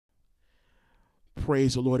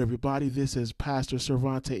Praise the Lord, everybody. This is Pastor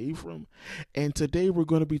Cervante Ephraim, and today we're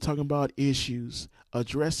going to be talking about issues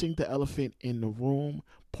addressing the elephant in the room,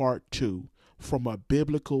 part 2, from a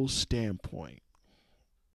biblical standpoint.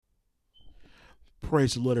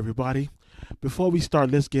 Praise the Lord, everybody. Before we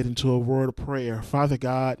start, let's get into a word of prayer. Father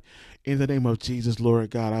God, in the name of Jesus,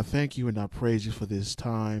 Lord God, I thank you and I praise you for this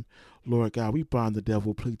time. Lord God, we bind the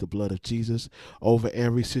devil, plead the blood of Jesus over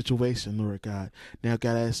every situation, Lord God. Now,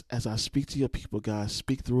 God, as I speak to your people, God,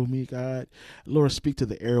 speak through me, God. Lord, speak to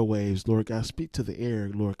the airwaves, Lord God, speak to the air,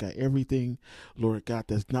 Lord God. Everything, Lord God,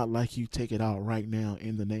 that's not like you, take it out right now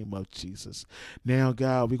in the name of Jesus. Now,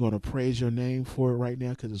 God, we're going to praise your name for it right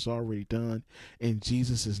now because it's already done in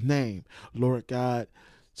Jesus' name. Lord God,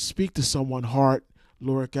 speak to someone's heart,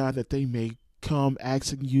 Lord God, that they may come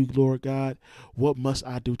asking you, Lord God, what must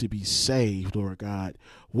I do to be saved, Lord God?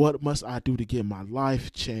 What must I do to get my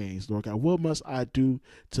life changed, Lord God? What must I do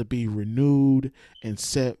to be renewed and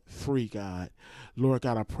set free, God? Lord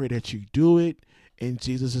God, I pray that you do it in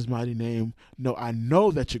Jesus' mighty name. No, I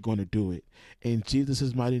know that you're going to do it. In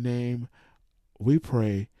Jesus' mighty name, we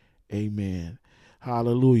pray. Amen.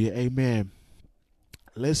 Hallelujah. Amen.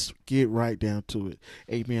 Let's get right down to it.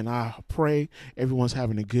 Amen. I pray everyone's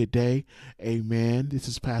having a good day. Amen. This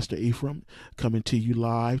is Pastor Ephraim coming to you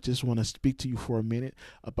live. Just want to speak to you for a minute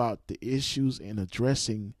about the issues and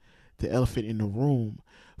addressing the elephant in the room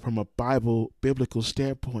from a biblical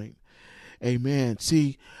standpoint. Amen.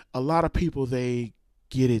 See, a lot of people, they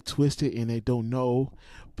get it twisted and they don't know,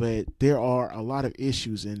 but there are a lot of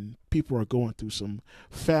issues and people are going through some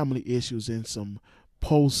family issues and some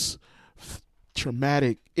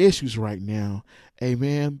traumatic issues right now.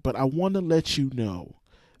 Amen. But I want to let you know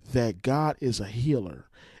that God is a healer.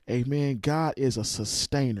 Amen. God is a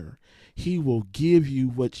sustainer. He will give you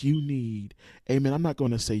what you need. Amen. I'm not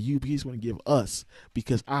going to say you, but he's going to give us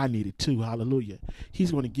because I need it too. Hallelujah.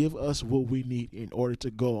 He's going to give us what we need in order to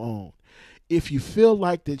go on. If you feel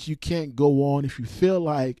like that you can't go on, if you feel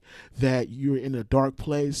like that you're in a dark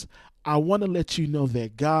place, I want to let you know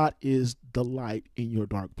that God is the light in your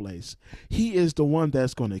dark place. He is the one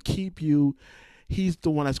that's going to keep you. He's the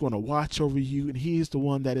one that's going to watch over you, and he is the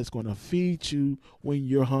one that is going to feed you when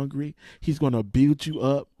you're hungry. He's going to build you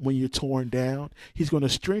up when you're torn down. He's going to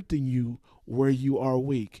strengthen you where you are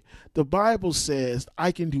weak. The Bible says,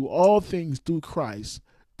 I can do all things through Christ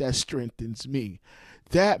that strengthens me.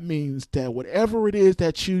 That means that whatever it is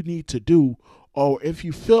that you need to do, or if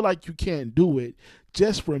you feel like you can't do it,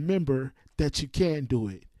 just remember that you can do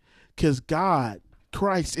it because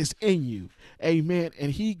Christ is in you. Amen.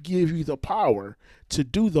 And he gives you the power to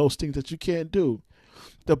do those things that you can't do.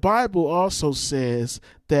 The Bible also says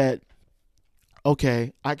that,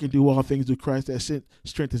 okay, I can do all things through Christ that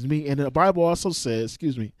strengthens me. And the Bible also says,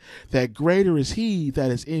 that greater is he that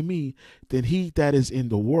is in me than he that is in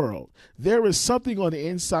the world. There is something on the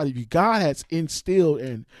inside of you. God has instilled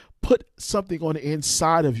and put something on the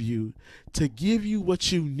inside of you to give you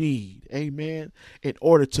what you need, amen, in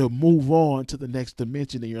order to move on to the next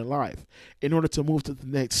dimension in your life, in order to move to the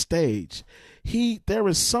next stage. There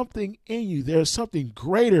is something in you. There is something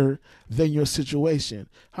greater than your situation.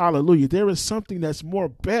 Hallelujah. There is something that's more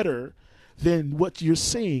better than what you're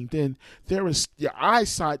seeing. Then there is your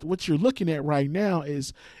eyesight. What you're looking at right now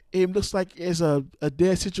it looks like it's a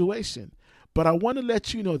dead situation. But I want to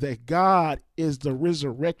let you know that God is the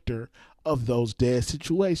resurrector of those dead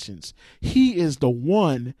situations. He is the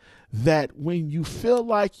one that when you feel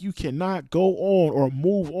like you cannot go on or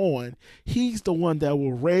move on, he's the one that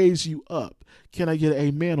will raise you up. Can I get an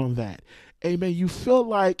amen on that? Amen. You feel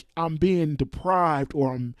like I'm being deprived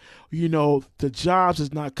or the jobs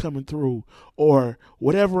is not coming through or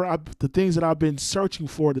whatever the things that I've been searching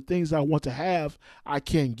for, the things I want to have, I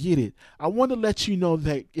can't get it. I want to let you know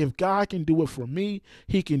that if God can do it for me,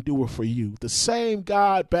 he can do it for you. The same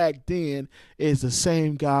God back then is the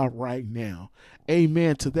same God right now.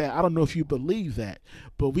 Amen to that. I don't know if you believe that,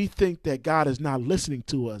 but we think that God is not listening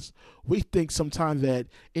to us. We think sometimes that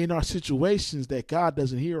in our situations that God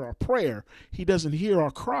doesn't hear our prayer. He doesn't hear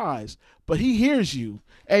our cries, but he hears you.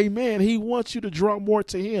 Amen. He wants you to draw more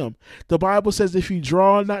to him. The Bible says, if you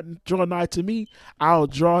draw nigh to me,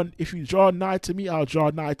 if you draw nigh to me, I'll draw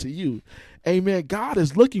nigh to you. Amen. God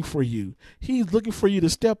is looking for you. He's looking for you to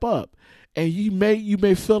step up. And you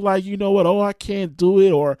may feel like, I can't do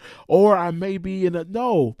it, or I may be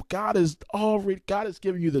no, God is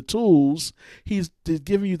giving you the tools. He's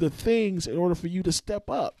giving you the things in order for you to step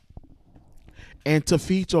up and to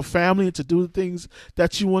feed your family and to do the things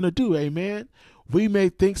that you want to do. Amen. We may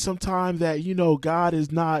think sometimes that, God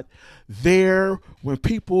is not there when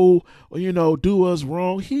people, do us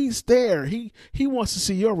wrong. He's there. He wants to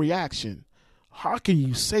see your reaction. How can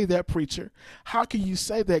you say that, preacher? How can you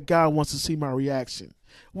say that God wants to see my reaction?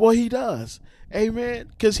 Well, he does. Amen.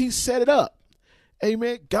 Because he set it up.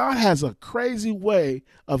 Amen. God has a crazy way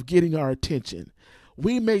of getting our attention.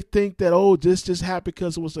 We may think that, oh, this just happened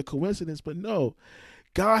because it was a coincidence, but no.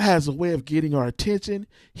 God has a way of getting our attention.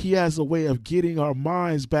 He has a way of getting our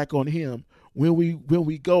minds back on him when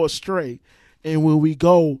we go astray and when we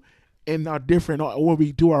go in our different, when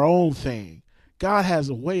we do our own thing. God has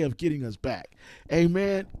a way of getting us back.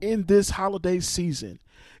 Amen. In this holiday season,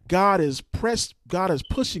 God is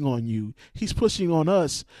pushing on you. He's pushing on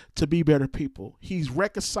us to be better people. He's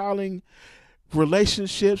reconciling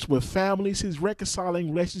relationships with families. He's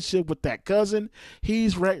reconciling relationship with that cousin.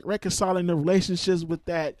 He's reconciling the relationships with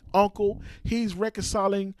that uncle. He's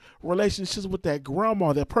reconciling relationships with that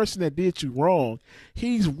grandma, that person that did you wrong.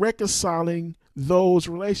 He's reconciling those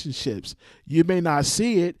relationships. You may not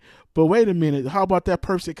see it, but wait a minute. How about that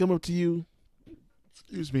person come up to you?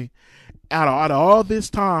 Excuse me. Out of all this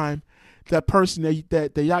time, that person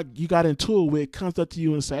that you got into it with comes up to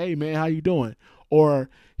you and say, "Hey man, how you doing?" Or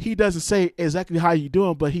he doesn't say exactly how you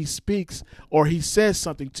doing, but he speaks or he says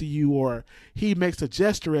something to you, or he makes a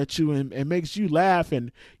gesture at you and makes you laugh,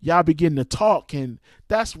 and y'all begin to talk, and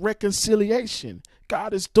that's reconciliation.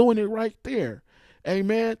 God is doing it right there.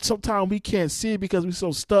 Amen. Sometimes we can't see it because we're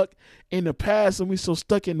so stuck in the past and we're so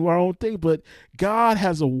stuck in our own thing, but God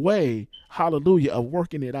has a way, hallelujah, of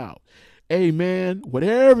working it out. Amen.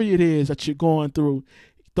 Whatever it is that you're going through,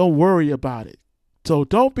 don't worry about it. So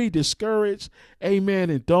don't be discouraged.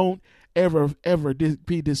 Amen. And don't ever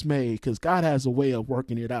be dismayed, because God has a way of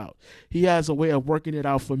working it out. He has a way of working it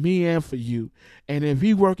out for me and for you. And if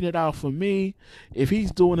he's working it out for me, if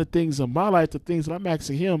he's doing the things in my life, the things that I'm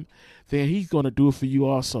asking him, then he's going to do it for you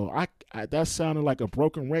also. That sounded like a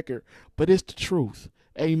broken record, but it's the truth.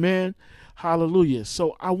 Amen. Hallelujah.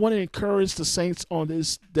 So I want to encourage the saints on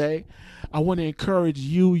this day. I want to encourage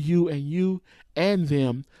you and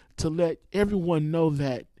them to let everyone know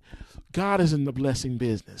that God is in the blessing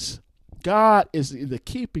business. God is in the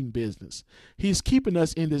keeping business. He's keeping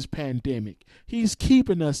us in this pandemic. He's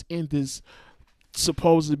keeping us in this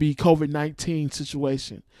supposed to be COVID-19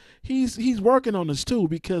 situation. He's working on us too,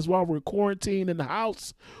 because while we're quarantined in the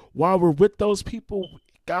house, while we're with those people,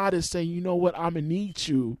 God is saying, you know what, I'm going to need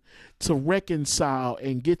you to reconcile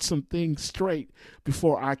and get some things straight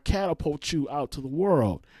before I catapult you out to the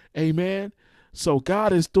world. Amen. So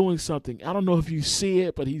God is doing something. I don't know if you see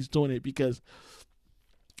it, but he's doing it, because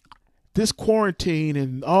this quarantine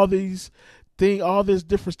and all this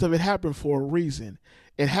different stuff, it happened for a reason.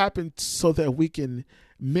 It happened so that we can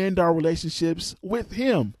mend our relationships with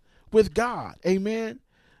him, with God. Amen.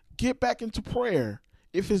 Get back into prayer.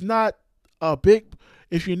 If you're not a big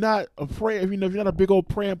old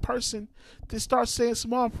praying person, then start saying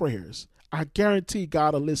small prayers. I guarantee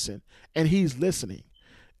God will listen, and he's listening.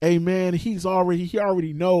 Amen. He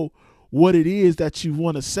already know what it is that you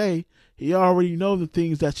want to say. He already know the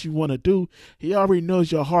things that you want to do. He already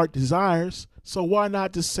knows your heart desires. So why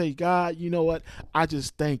not just say, God, you know what? I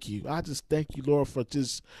just thank you. I just thank you, Lord, for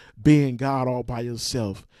just being God all by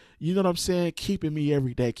yourself. You know what I'm saying? Keeping me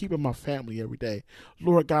every day, keeping my family every day.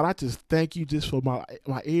 Lord God, I just thank you just for my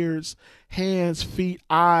ears, hands, feet,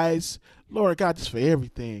 eyes. Lord God, just for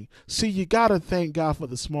everything. See, you got to thank God for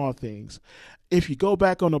the small things. If you go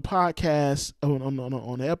back on the podcast,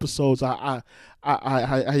 on the episodes, I did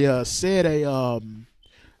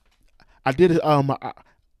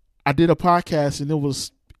a podcast, and it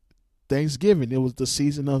was Thanksgiving. It was the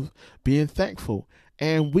season of being thankful,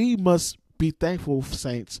 and we must be thankful,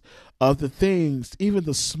 saints, of the things, even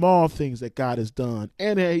the small things that God has done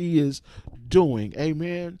and that he is doing.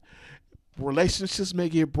 Amen. Relationships may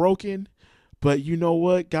get broken, but you know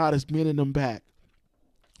what? God is mending them back.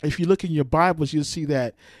 If you look in your Bibles, you'll see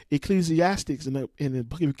that Ecclesiastes, in the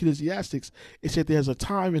book of Ecclesiastes, it said there's a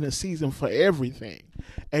time and a season for everything.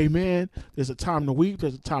 Amen. There's a time to weep.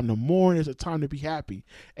 There's a time to mourn. There's a time to be happy.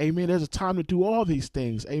 Amen. There's a time to do all these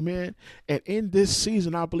things. Amen. And in this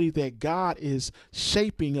season, I believe that God is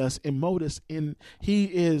shaping us and molding us. We're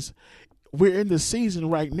in the season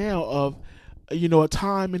right now of, a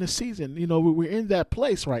time in a season. We're in that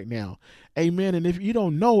place right now. Amen. And if you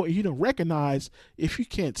don't know it, you don't recognize, if you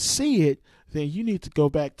can't see it, then you need to go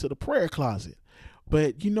back to the prayer closet.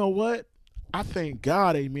 But you know what? I thank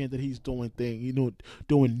God, amen, that he's doing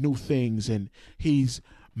doing new things, and he's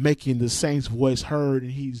making the saints' voice heard,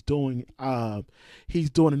 and he's doing a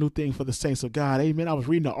new thing for the saints of God. Amen. I was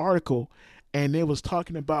reading an article, and it was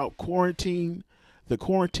talking about the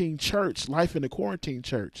quarantine church, life in the quarantine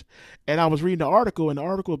church. And I was reading the article, and the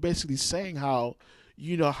article basically saying how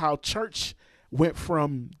church went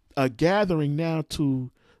from a gathering now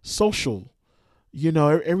to social.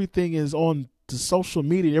 Everything is on the social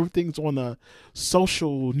media. Everything's on a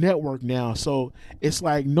social network now. So it's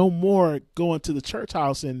like no more going to the church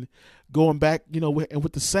house and going back,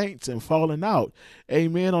 with the saints and falling out,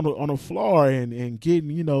 amen, on the floor and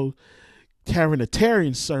getting, having a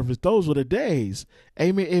tarrying service. Those were the days,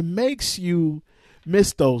 amen. It makes you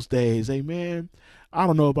miss those days, amen. I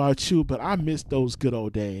don't know about you, but I miss those good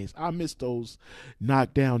old days. I miss those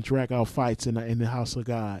knockdown, drag out fights in the house of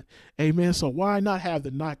God. Amen. So why not have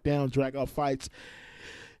the knockdown, drag out fights,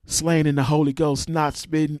 slain in the Holy Ghost, not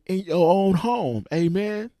spitting in your own home?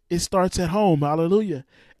 Amen. It starts at home. Hallelujah.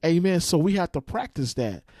 Amen. So we have to practice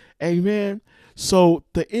that. Amen. So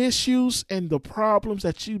the issues and the problems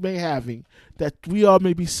that you may having, that we all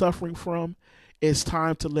may be suffering from, it's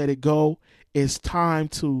time to let it go. It's time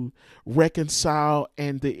to reconcile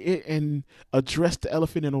and address the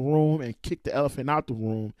elephant in the room and kick the elephant out the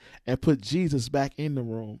room and put Jesus back in the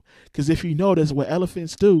room. Because if you notice what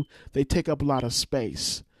elephants do, they take up a lot of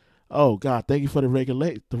space. Oh God, thank you for the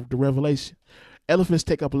revelation. Elephants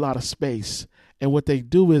take up a lot of space, and what they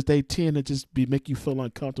do is they tend to just make you feel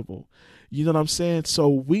uncomfortable. You know what I'm saying? So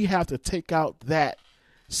we have to take out that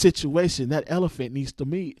situation. That elephant needs to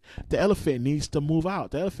meet. The elephant needs to move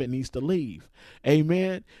out. The elephant needs to leave.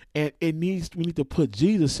 Amen. And we need to put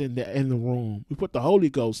Jesus in the room. We put the Holy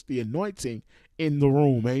Ghost, the anointing, in the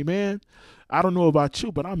room. Amen. I don't know about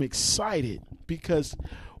you, but I'm excited because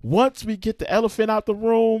once we get the elephant out the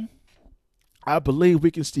room, I believe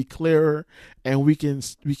we can see clearer and we can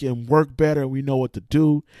work better. We know what to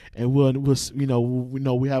do, and we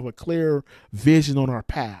know we have a clear vision on our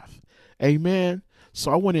path. Amen.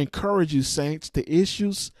 So I want to encourage you, saints, the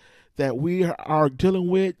issues that we are dealing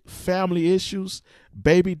with, family issues,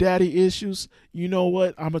 baby daddy issues. You know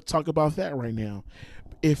what? I'm going to talk about that right now.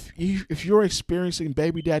 If you're experiencing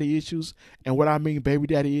baby daddy issues, and what I mean baby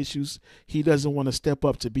daddy issues, he doesn't want to step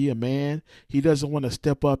up to be a man. He doesn't want to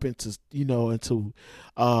step up into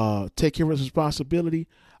take care of his responsibility.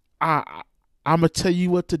 I'm going to tell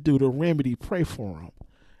you what to do, the remedy. Pray for him.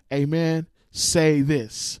 Amen. Say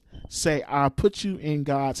this. Say, I put you in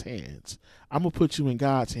God's hands. I'm going to put you in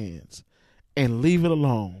God's hands and leave it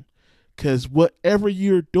alone, because whatever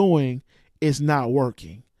you're doing is not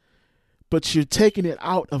working. But you're taking it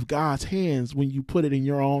out of God's hands when you put it in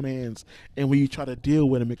your own hands and when you try to deal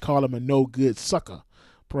with him and call him a no good sucker.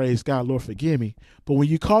 Praise God, Lord, forgive me. But when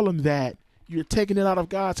you call him that, you're taking it out of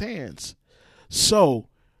God's hands. So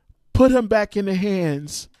put him back in the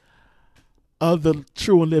hands of the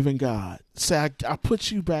true and living God. Say, I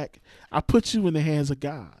put you back. I put you in the hands of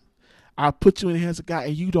God. I put you in the hands of God,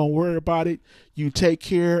 and you don't worry about it. You take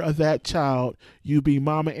care of that child. You be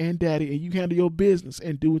mama and daddy, and you handle your business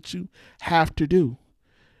and do what you have to do.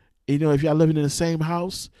 If y'all living in the same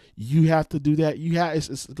house, you have to do that.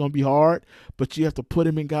 It's going to be hard, but you have to put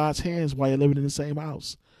him in God's hands while you're living in the same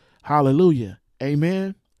house. Hallelujah.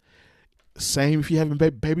 Amen. Same if you're having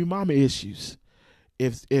baby mama issues.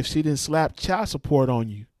 If she didn't slap child support on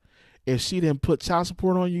you, if she didn't put child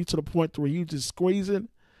support on you to the point where you just squeezing,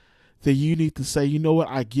 then you need to say, you know what?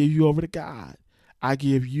 I give you over to God. I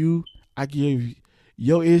give your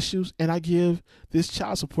issues, and I give this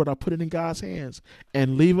child support. I put it in God's hands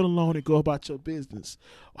and leave it alone and go about your business.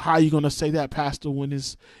 How are you going to say that, Pastor, when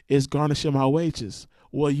it's garnishing my wages?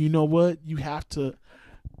 Well, you know what? You have to,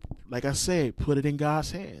 like I said, put it in God's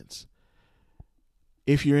hands.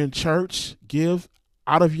 If you're in church, give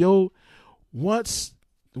out of your, once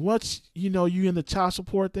you in the child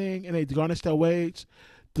support thing and they garnish their wage,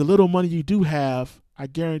 the little money you do have, I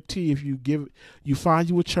guarantee if you find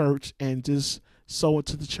you a church and just sow it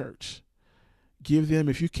to the church. Give them,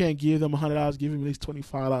 if you can't give them $100, give them at least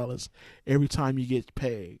 $25 every time you get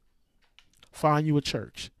paid. Find you a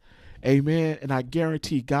church. Amen. And I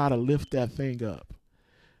guarantee God will lift that thing up.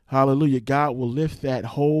 Hallelujah. God will lift that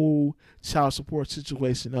whole child support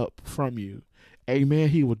situation up from you. Amen.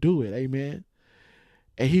 He will do it. Amen.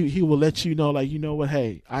 And he will let you know, like, you know what?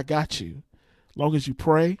 Hey, I got you. Long as you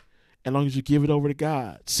pray, and long as you give it over to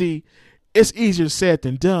God. See, it's easier said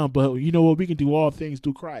than done, but you know what? We can do all things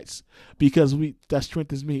through Christ, because that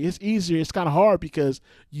strengthens me. It's easier. It's kind of hard because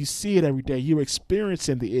you see it every day. You're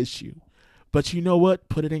experiencing the issue. But you know what?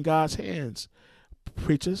 Put it in God's hands.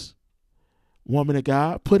 Preachers, woman of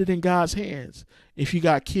God, put it in God's hands. If you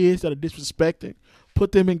got kids that are disrespecting,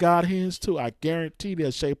 put them in God's hands too. I guarantee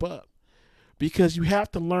they'll shape up. Because you have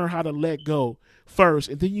to learn how to let go first,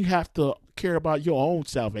 and then you have to care about your own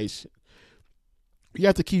salvation. You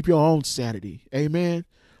have to keep your own sanity. Amen.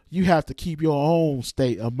 You have to keep your own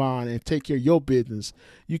state of mind and take care of your business.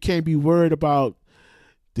 You can't be worried about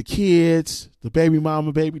the kids, the baby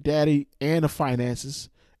mama, baby daddy, and the finances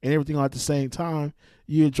and everything all at the same time,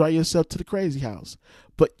 you drive yourself to the crazy house.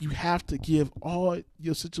 But you have to give all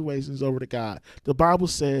your situations over to God. The Bible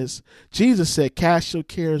says, Jesus said, cast your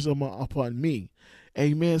cares upon me.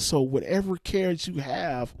 Amen. So whatever cares you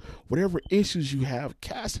have, whatever issues you have,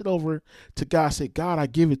 cast it over to God. Say, God, I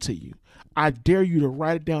give it to you. I dare you to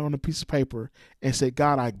write it down on a piece of paper and say,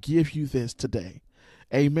 God, I give you this today.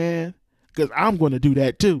 Amen. Because I'm going to do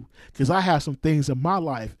that too. Because I have some things in my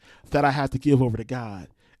life that I have to give over to God.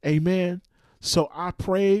 Amen. So I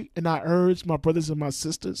pray and I urge my brothers and my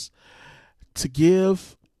sisters to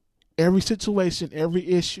give every situation, every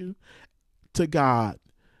issue to God.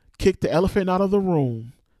 Kick the elephant out of the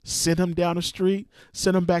room. Send him down the street.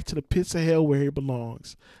 Send him back to the pits of hell where he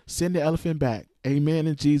belongs. Send the elephant back. Amen.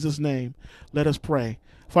 In Jesus' name, let us pray.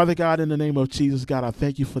 Father God, in the name of Jesus, God, I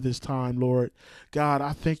thank you for this time, Lord. God,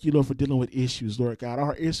 I thank you, Lord, for dealing with issues, Lord God.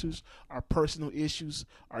 Our issues, our personal issues,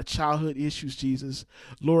 our childhood issues, Jesus.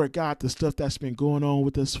 Lord God, the stuff that's been going on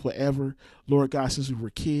with us forever, Lord God, since we were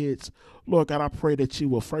kids. Lord God, I pray that you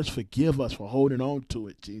will first forgive us for holding on to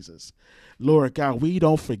it, Jesus. Lord God, we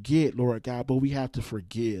don't forget, Lord God, but we have to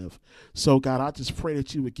forgive. So, God, I just pray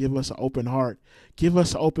that you would give us an open heart, give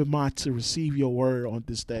us an open mind to receive your word on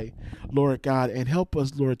this day, Lord God, and help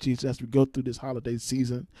us, Lord Jesus, as we go through this holiday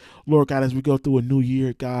season. Lord God, as we go through a new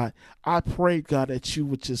year, God, I pray, God, that you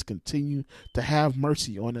would just continue to have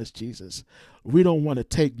mercy on us, Jesus. We don't want to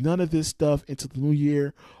take none of this stuff into the new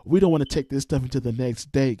year. We don't want to take this stuff into the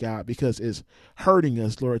next day, God, because it's hurting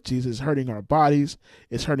us, Lord Jesus. It's hurting our bodies.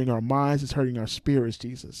 It's hurting our minds. It's hurting our spirits,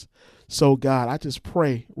 Jesus. So, God, I just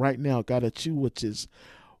pray right now, God, that you would just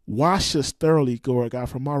wash us thoroughly, Lord God,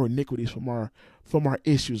 from our iniquities, from our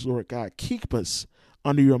issues, Lord God. Keep us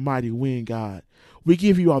under your mighty wing, God. We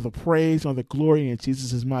give you all the praise, all the glory in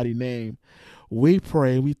Jesus' mighty name. We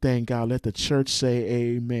pray, we thank God. Let the church say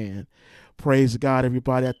amen. Praise God,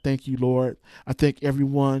 everybody. I thank you, Lord. I thank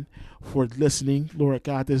everyone for listening, Lord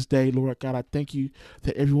God, this day. Lord God, I thank you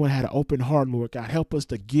that everyone had an open heart, Lord God. Help us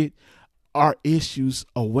to get our issues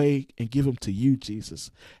away and give them to you, Jesus.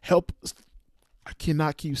 Help us. I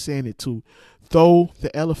cannot keep saying it, to throw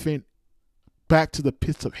the elephant back to the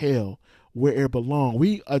pits of hell where it belongs.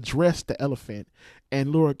 We address the elephant,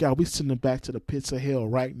 and Lord God, we send them back to the pits of hell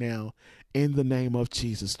right now in the name of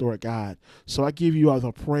Jesus, Lord God. So I give you all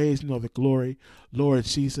the praise and all the glory, Lord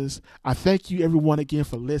Jesus. I thank you, everyone, again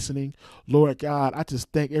for listening. Lord God, I just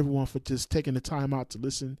thank everyone for just taking the time out to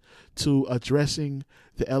listen to Addressing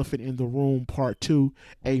the Elephant in the Room Part 2.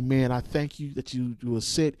 Amen. I thank you that you will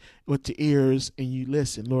sit with your ears and you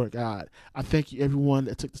listen, Lord God. I thank you, everyone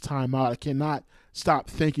that took the time out. I cannot stop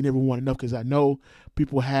thanking everyone enough, because I know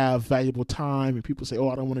people have valuable time and people say, oh,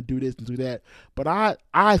 I don't want to do this and do that. But I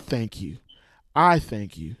thank you. I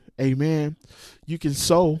thank you. Amen. You can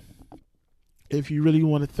sow if you really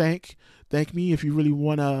want to thank me. If you really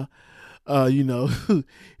want to,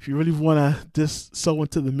 if you really want to just sow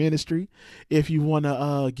into the ministry, if you want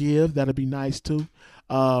to give, that'll be nice too.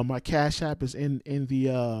 My Cash App is in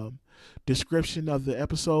the description of the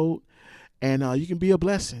episode, and you can be a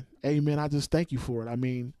blessing. Amen. I just thank you for it. I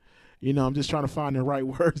mean, I'm just trying to find the right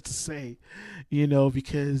words to say,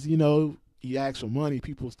 because, you ask for money,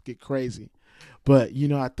 people get crazy. But,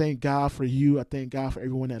 I thank God for you. I thank God for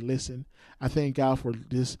everyone that listened. I thank God for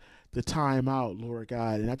the time out, Lord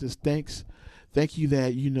God. And I just thank you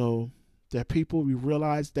that, that people, we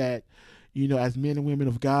realize that, as men and women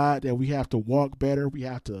of God, that we have to walk better. We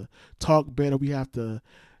have to talk better. We have to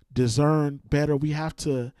discern better. We have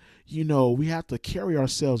to, we have to carry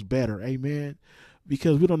ourselves better. Amen.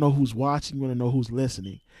 Because we don't know who's watching. We don't know who's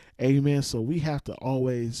listening. Amen. So we have to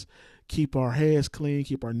always keep our heads clean,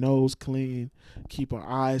 keep our nose clean, keep our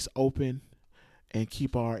eyes open, and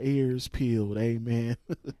keep our ears peeled. Amen.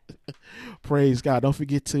 Praise God. Don't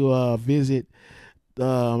forget to visit my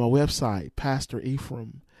website,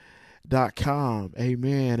 PastorEphraim.com.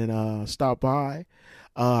 Amen. And stop by.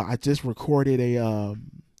 I just recorded a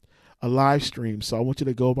live stream, so I want you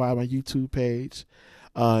to go by my YouTube page.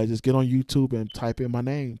 Just get on YouTube and type in my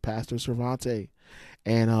name, Pastor Cervante.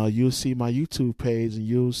 And you'll see my YouTube page, and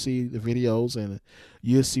you'll see the videos, and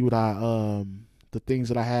you'll see what the things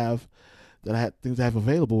that I have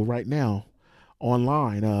available right now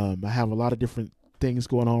online. I have a lot of different things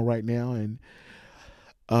going on right now, and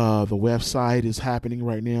the website is happening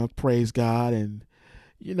right now. Praise God. And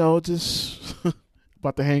just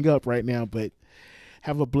about to hang up right now, but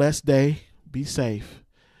have a blessed day. Be safe.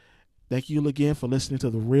 Thank you again for listening to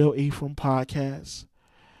the Real Ephraim podcast,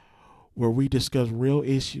 where we discuss real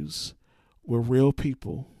issues with real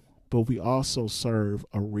people, but we also serve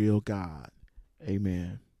a real God.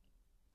 Amen.